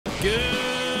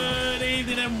Good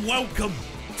evening and welcome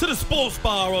to the Sports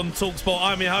Bar on talkSPORT.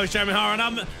 I'm your host, Jeremy Hara, and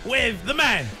I'm with the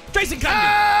man, Jason Cundy.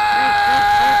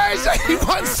 Has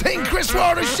anyone seen Chris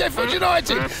Wilder, Sheffield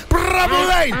United? Bramall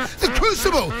Lane, the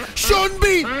Crucible, Sean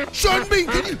Bean,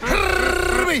 can you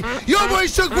hear me? Your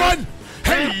boys took one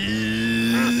hell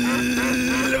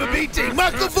of a beating.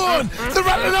 Michael Vaughan, the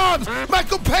Rattling Arms,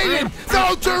 Michael Palin, the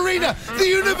Ultra Arena, the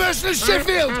University of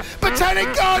Sheffield,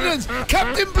 Botanic Gardens,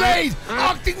 Captain Blade,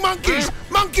 Arctic Monkeys,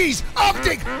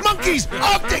 Arctic Monkeys,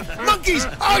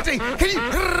 can you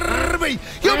hear me?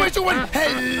 Your boys took one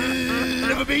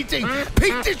hell of a beating.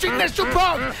 Peak District National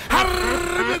Park,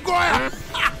 Harry Maguire,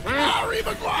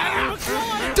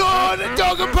 Dawn,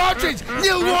 Dog and Partridge,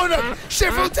 Neil Warnock,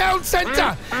 Sheffield Town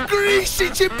Centre, Greasy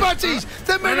Chipotties,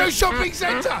 the Meadow Shopping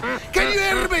Centre. Can you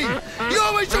hear me? You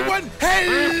always took one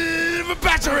hell of a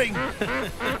battering.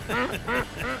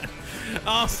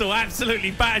 Arsenal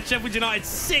absolutely battered Sheffield United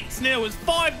 6-0. It's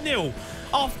 5-0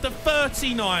 after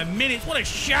 39 minutes. What a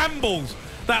shambles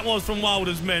that was from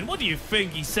Wilder's men. What do you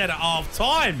think he said at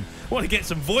half-time? I want to get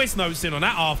some voice notes in on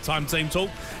that half-time team talk.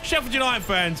 Sheffield United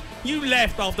fans, you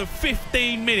left after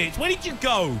 15 minutes. Where did you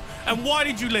go? And why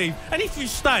did you leave? And if you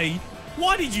stayed,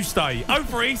 why did you stay?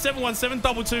 03 717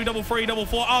 22 33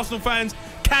 Arsenal fans,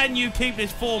 can you keep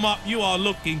this form up? You are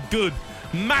looking good.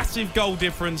 Massive goal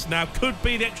difference now. Could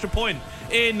be the extra point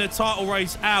in the title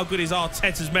race. How good is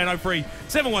Arteta's men? 03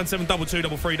 717 22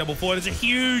 33 There's a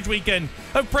huge weekend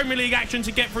of Premier League action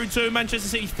to get through to. Manchester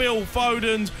City's Phil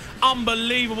Foden's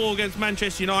unbelievable against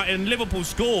Manchester United, and Liverpool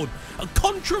scored a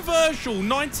controversial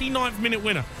 99th minute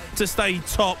winner to stay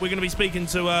top. We're going to be speaking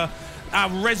to our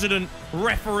resident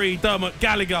referee Dermot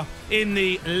Gallagher in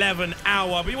the 11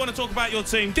 hour. But you want to talk about your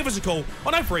team, give us a call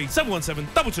on 03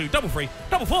 717 22 33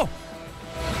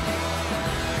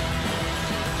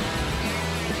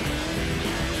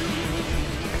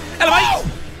 Hello, mate.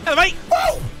 Hello, mate.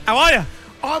 Whoa. How are you?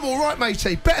 I'm all right,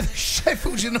 matey. Better than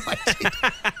Sheffield United.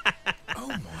 Oh,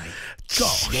 my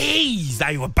God. Jeez,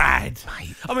 they were bad.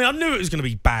 Mate. I mean, I knew it was going to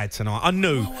be bad tonight. I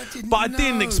knew. Oh, I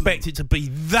didn't expect it to be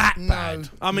that bad.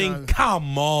 I mean,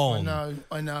 come on.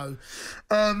 I know.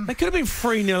 They could have been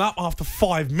 3-0 up after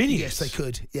 5 minutes. Yes, they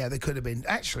could. Yeah, they could have been.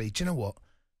 Actually, do you know what?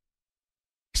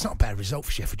 It's not a bad result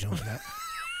for Sheffield United, that.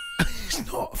 It's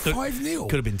not 5-0.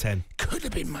 Could have been 10. Could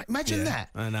have been, mate. Imagine that.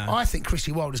 I know. I think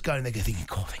Chrissy Wilder's going there thinking,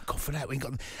 God, thank God for that. We ain't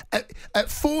got at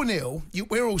 4-0,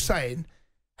 we're all saying,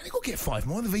 they've got to get 5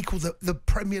 more. They've equalled the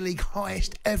Premier League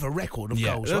highest ever record of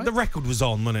goals, right? The record was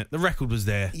on, wasn't it? The record was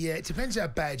there. Yeah, it depends how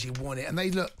bad you want it.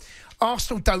 And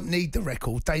Arsenal don't need the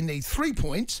record. They need 3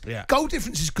 points. Yeah. Goal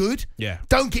difference is good. Yeah.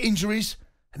 Don't get injuries.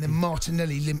 And then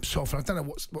Martinelli limps off. And I don't know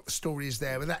what the story is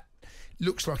there, but that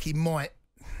looks like he might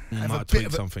have a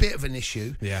bit of an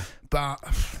issue. Yeah. But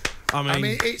I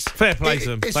mean it's fair play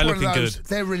to them. They're looking good.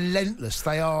 They're relentless.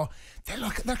 They're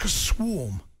like a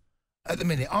swarm at the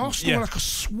minute. Arsenal are like a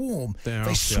swarm.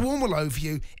 They swarm all over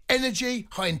you. Energy,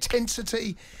 high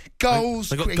intensity, goals,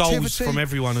 they got creativity. goals from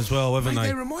everyone as well, haven't they?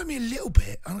 They remind me a little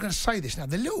bit. I'm going to say this now.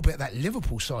 The little bit of that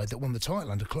Liverpool side that won the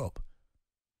title under Klopp.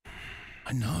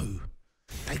 I know.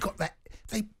 They got that.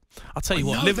 I'll tell you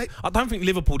what, I don't think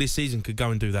Liverpool this season could go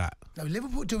and do that. No,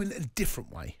 Liverpool are doing it in a different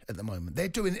way at the moment. They're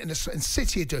doing it and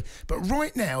City are doing it. But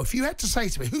right now, if you had to say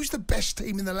to me, who's the best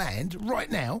team in the land right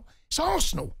now, it's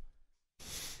Arsenal.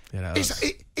 Yeah,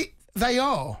 they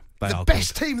are the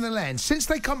best team in the land. Since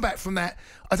they come back from that,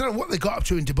 I don't know what they got up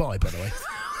to in Dubai, by the way.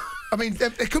 I mean,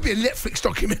 there could be a Netflix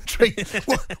documentary.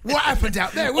 What happened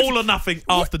out there? All or nothing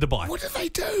after Dubai. What did they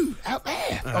do out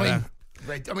there?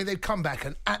 I mean, they've come back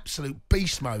in absolute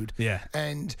beast mode. Yeah.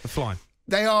 And they're flying.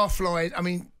 They are flying. I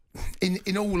mean,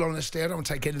 in all honesty, I don't want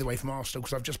to take anything away from Arsenal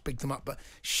because I've just picked them up, but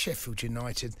Sheffield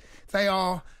United, they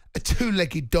are a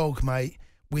two-legged dog, mate,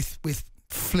 with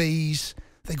fleas.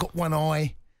 They got one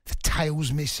eye. The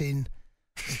tail's missing.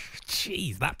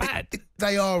 Jeez, that bad?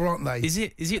 They are, aren't they? Is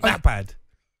it that bad?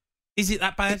 Is it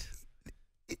that bad?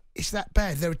 It's that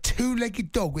bad. They're a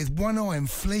two-legged dog with one eye and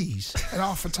fleas and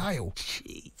half a tail.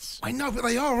 Jeez. I know, but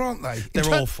they are, aren't they?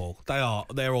 They're awful. They are.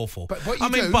 They're awful. But what you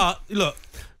do... but look...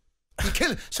 You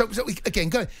kill it. So again,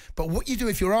 go. But what you do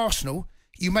if you're Arsenal,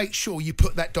 you make sure you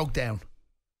put that dog down.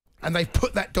 And they've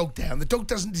put that dog down. The dog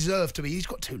doesn't deserve to be... He's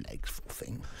got 2 legs, poor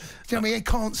thing. Do you know what I mean? He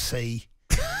can't see.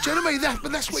 Do you know what I mean?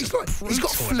 But that's what he's like. He's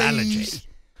got fleas. Analogy.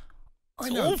 I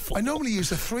know. Awful. I normally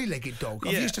use a 3-legged dog.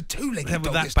 I've used a 2-legged dog.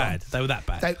 They were that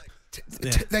bad.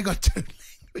 They got 2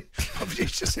 legs. I've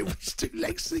just said which 2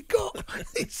 legs has he got.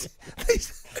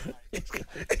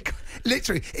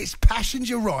 Literally, it's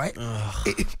passenger right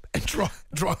and dry.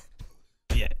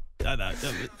 Yeah, I know.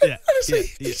 Yeah, honestly,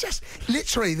 it's just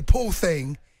literally the poor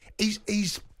thing.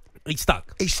 He's He's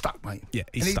stuck. He's stuck, mate. Yeah,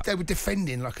 he's stuck. They were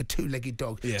defending like a two-legged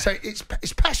dog. Yeah. So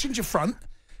it's passenger front,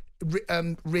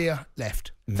 rear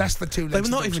left. That's the two legs. They were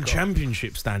not even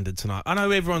championship standard tonight. I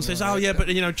know everyone says, "Oh yeah," but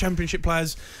you know, championship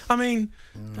players. I mean,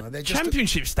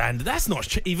 championship standard. That's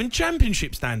not even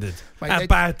championship standard. Mate, how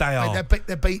bad they are. Mate,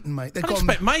 they're beaten, mate. I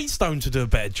expect Maidstone to do a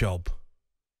better job.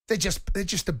 They're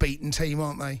just a beaten team,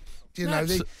 aren't they? You know,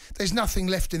 there's nothing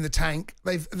left in the tank.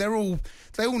 They all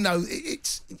know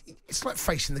it's like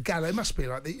facing the gallows. It must be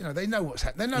like you know, they know what's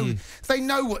happening. They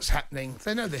know what's happening.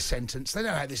 They know their sentence. They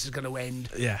know how this is going to end.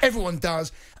 Yeah. Everyone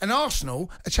does. And Arsenal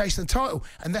are chasing the title,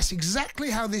 and that's exactly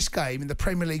how this game in the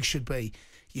Premier League should be.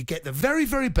 You get the very,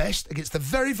 very best against the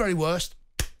very, very worst.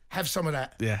 Have some of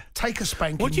that. Yeah. Take a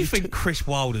spanking. What do you think Chris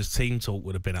Wilder's team talk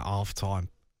would have been at half time?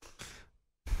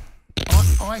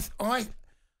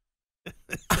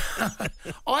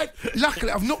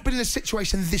 Luckily I've not been in a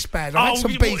situation this bad. I've had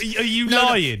some beef. Are you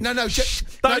lying? No.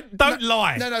 Don't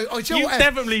lie. No. You've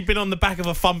definitely been on the back of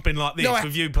a thumping like this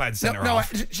with you playing centre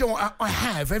half. I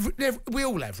have. We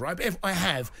all have, right? I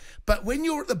have. But when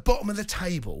you're at the bottom of the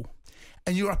table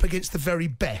and you're up against the very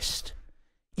best,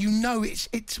 you know it's.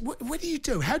 What do you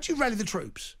do? How do you rally the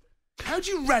troops? How do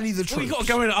you rally the troops? Well, you've got to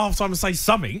go in at half time and say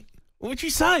something. What would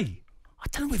you say? I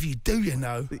don't know if you do, you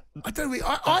know. I don't know.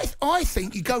 I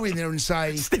think you go in there and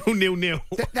say... Still 0-0.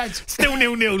 Still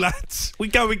 0-0, lads. We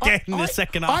go again in the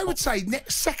second half. I would say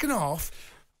second half,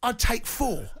 I'd take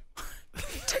 4.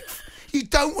 You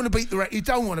don't want to beat You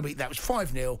don't want to beat that. It was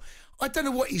 5-0. I don't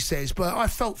know what he says, but I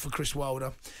felt for Chris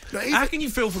Wilder. How can you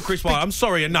feel for Chris Wilder? I'm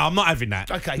sorry. No, I'm not having that.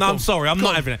 Okay, no, I'm sorry. I'm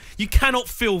not having that. You cannot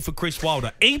feel for Chris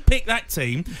Wilder. He picked that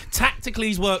team. Tactically,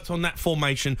 he's worked on that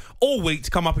formation all week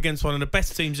to come up against one of the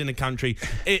best teams in the country,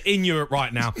 in Europe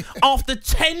right now. After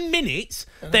 10 minutes,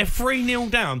 they're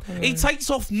 3-0 down. He takes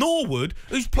off Norwood,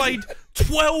 who's played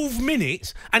 12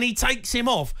 minutes, and he takes him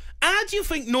off. How do you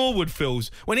think Norwood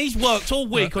feels when he's worked all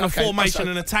week on a formation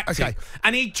and a tactic,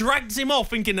 and he drags him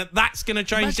off thinking that that's going to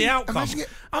change the outcome? What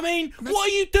are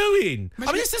you doing?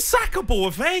 It's a sackable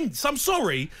offence. I'm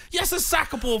sorry. Yes, a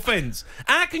sackable offence.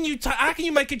 How can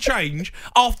you make a change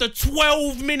after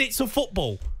 12 minutes of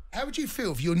football? How would you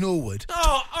feel if you're Norwood?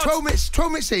 12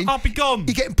 minutes in, I'll be gone.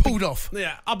 You're getting pulled off.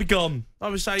 Yeah, I'll be gone. I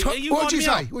would say, what would you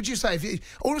say? What would you say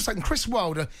if all of a sudden Chris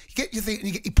Wilder, you get your thing and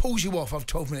he pulls you off after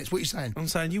 12 minutes? What are you saying? I'm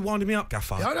saying you winding me up,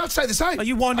 Gaffer. Yeah, I'd say the same. Are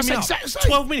you winding me up?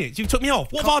 12 minutes. You took me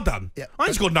off. What have I done? Yeah, I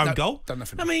ain't scored no goal. Done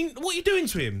nothing. What are you doing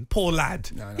to him? Poor lad.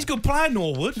 No. He's good player,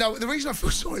 Norwood. No, the reason I feel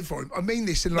sorry for him, I mean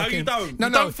this in like... No, you don't. You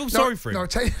don't feel sorry for him. No, I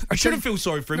tell you... I shouldn't feel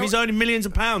sorry for him. He's earning millions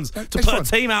of pounds to put a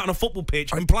team out on a football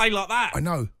pitch and play like that. I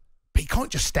know. But he can't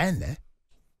just stand there.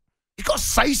 You've got to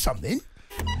say something.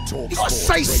 You've got to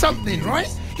say something, right?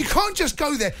 You can't just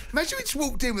go there. Imagine we just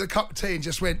walked in with a cup of tea and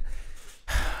just went,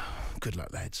 good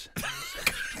luck, lads.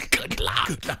 Good luck.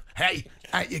 Good luck. Hey,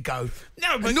 out you go.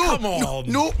 No, but come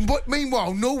on. But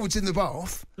meanwhile, Norwood's in the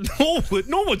bath.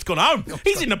 Norwood's gone home.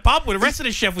 He's in the pub with the rest of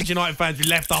the Sheffield United fans who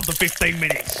left after 15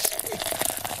 minutes.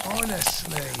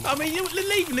 Honestly. You're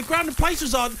leaving the ground. The place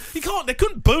was on. They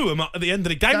couldn't boo him at the end of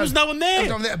the game. There was no one there. There was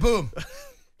no one there to boo him.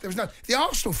 There was no. The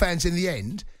Arsenal fans in the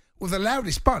end were the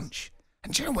loudest bunch.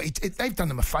 And do you know what? They've done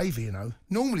them a favour, you know.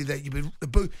 Normally, the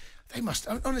boo. They must.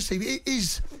 Honestly, it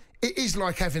is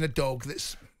like having a dog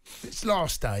that's its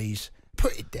last days.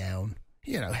 Put it down.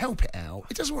 You know, help it out.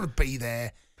 It doesn't want to be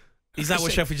there. Is that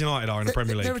what Sheffield United are in the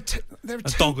Premier League? A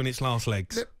dog on its last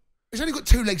legs. It's only got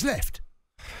 2 legs left.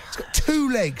 It's got 2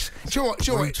 legs. Do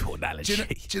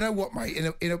you know what, mate?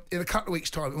 In a couple of weeks'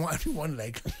 time, it might have been 1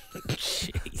 leg.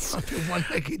 Jeez. Might be a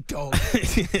 1-legged dog.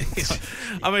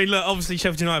 Look, obviously,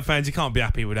 Sheffield United fans, you can't be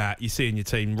happy with that. You're seeing your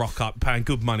team rock up, paying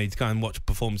good money to go and watch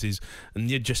performances, and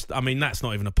you're just, that's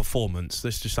not even a performance.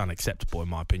 That's just unacceptable, in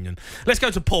my opinion. Let's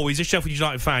go to Paul. He's a Sheffield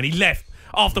United fan. He left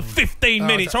after 15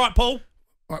 minutes. All right, Paul?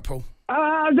 All right, Paul.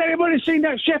 Has anybody seen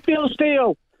that Sheffield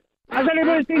Steel? Has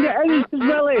anybody seen the Elliston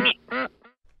Village?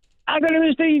 Has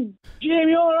anybody seen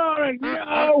Jamie O'Rourke?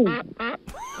 No!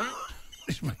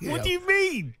 What do you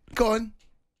mean? Go on.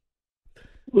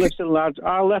 Listen, lads,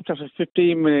 I left after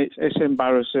 15 minutes. It's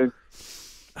embarrassing.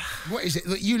 What is it?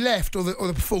 That you left or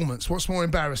the performance? What's more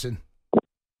embarrassing?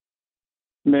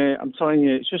 Mate, I'm telling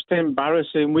you, it's just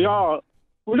embarrassing. We're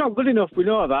not good enough, we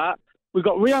know that. We've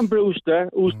got Ryan Brewster,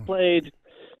 who's played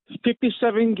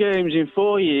 57 games in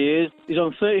 4 years. He's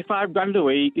on 35 grand a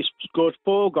week. He's scored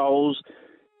 4 goals.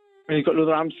 And he's got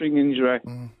another hamstring injury.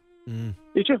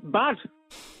 It's just bad.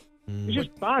 It's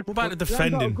just bad. What about the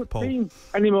defending, Paul? Team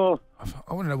anymore.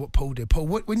 I want to know what Paul did. Paul,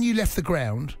 when you left the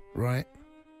ground, right,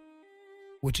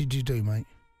 what did you do, mate?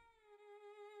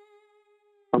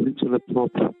 I went to the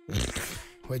pub.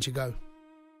 Where'd you go?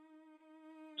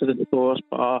 to the sports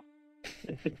bar.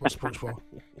 What sports bar?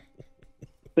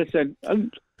 Listen,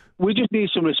 we just need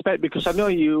some respect because I know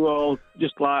you all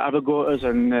just like have a go at us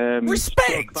and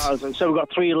respect. So we've got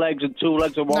 3 legs and 2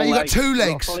 legs and 1 leg. No, you got 2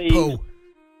 legs, Paul.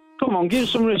 Come on, give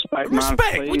us some respect, man.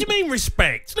 Respect? What do you mean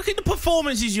respect? Look at the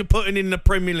performances you're putting in the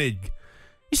Premier League.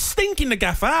 You're stinking the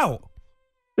gaff out.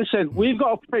 Listen, we've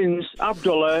got a Prince,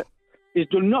 Abdullah. He's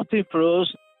done nothing for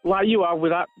us, like you have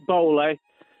with that bowler.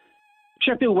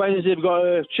 Sheffield Wednesday, we've got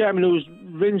a chairman who's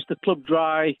rinsed the club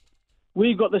dry.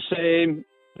 We've got the same.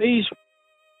 These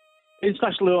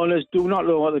international owners do not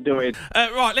know what they're doing.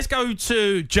 Right, let's go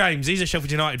to James. He's a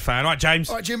Sheffield United fan. All right, James.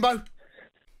 All right, Jimbo.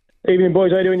 Evening,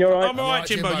 boys. How you doing? You all right? I'm all right,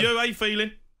 Jimbo. You, how you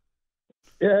feeling?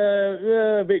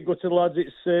 Yeah, a bit gutted, lads.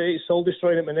 It's soul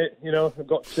destroying at the minute. You know, I've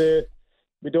got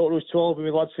my daughter was 12 and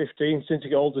my lad's 15 since he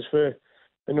got older for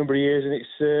a number of years, and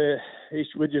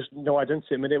we're just no identity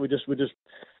at the minute. We're just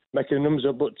making the numbers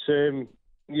up. But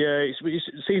yeah, the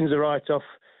season's a write-off.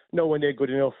 Nowhere near good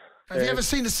enough. Have you ever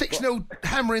seen a 6-0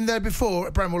 hammering there before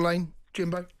at Bramwell Lane,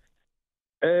 Jimbo?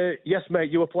 Yes, mate.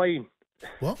 You were playing.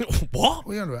 What? What? What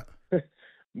are you on about?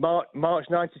 March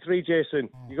 '93, Jason.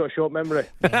 You got a short memory.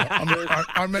 Tell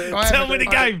me the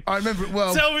game. I remember it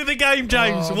well. Tell me the game,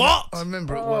 James. What? I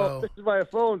remember it well. This is via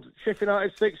phone. Sheffield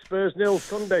United 6, Spurs 0,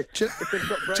 Cundy.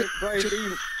 Brian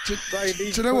Dean.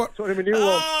 Do you know what?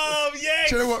 Oh, yes.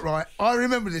 Do you know what, right? I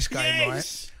remember this game,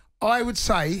 right? I would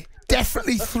say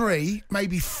definitely 3,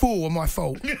 maybe 4 my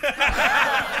fault.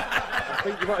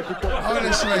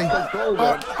 Honestly,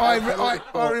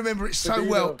 I remember it so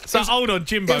well. So hold on,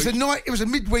 Jimbo. It was a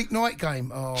midweek night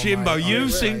game. Oh, Jimbo, mate,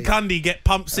 you've seen Cundy get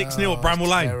pumped 6-0 at Bramwell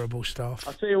Lane. Terrible stuff.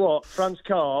 I tell you what, Franz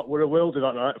Carr were a world of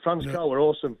that night. Franz Carr were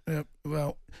awesome. Yeah,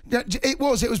 well,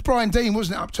 it was Brian Dean,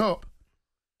 wasn't it, up top?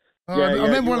 I Yeah,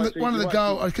 remember one of the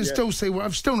goals. I can still see.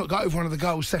 I've still not got over one of the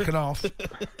goals second half.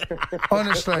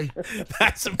 Honestly,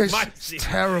 That's amazing. it's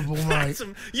terrible, mate.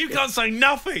 You can't say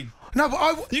nothing. No,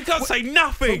 but You can't say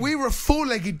nothing. But we were a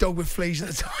 4-legged dog with fleas at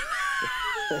the time.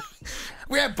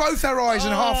 We had both our eyes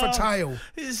and half a tail.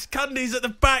 It's Cundy's at the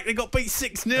back. They got beat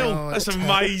 6-0. Oh, That's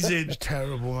amazing. It's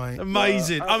terrible, mate.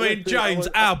 Amazing. I mean, James,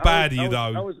 how bad are you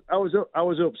though? I was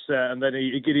upset, and then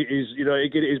he get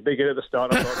his big head at the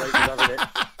start. I thought, right, he's having it.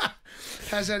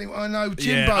 Has anyone? I know,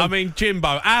 Jimbo. Yeah, I mean,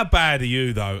 Jimbo, how bad are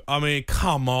you though? I mean,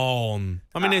 come on.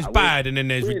 I mean, there's bad and then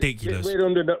there's ridiculous.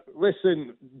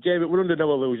 Listen, Jamie, we're under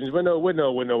no illusions. We're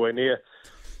nowhere near.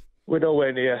 We're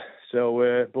nowhere near.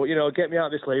 So, but you know, get me out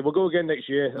of this league. We'll go again next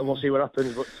year and we'll see what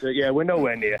happens. But yeah, we're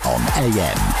nowhere near. On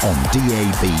AM, on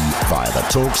DAB, via the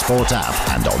talkSPORT app,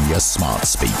 and on your smart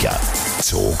speaker.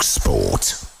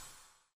 talkSPORT.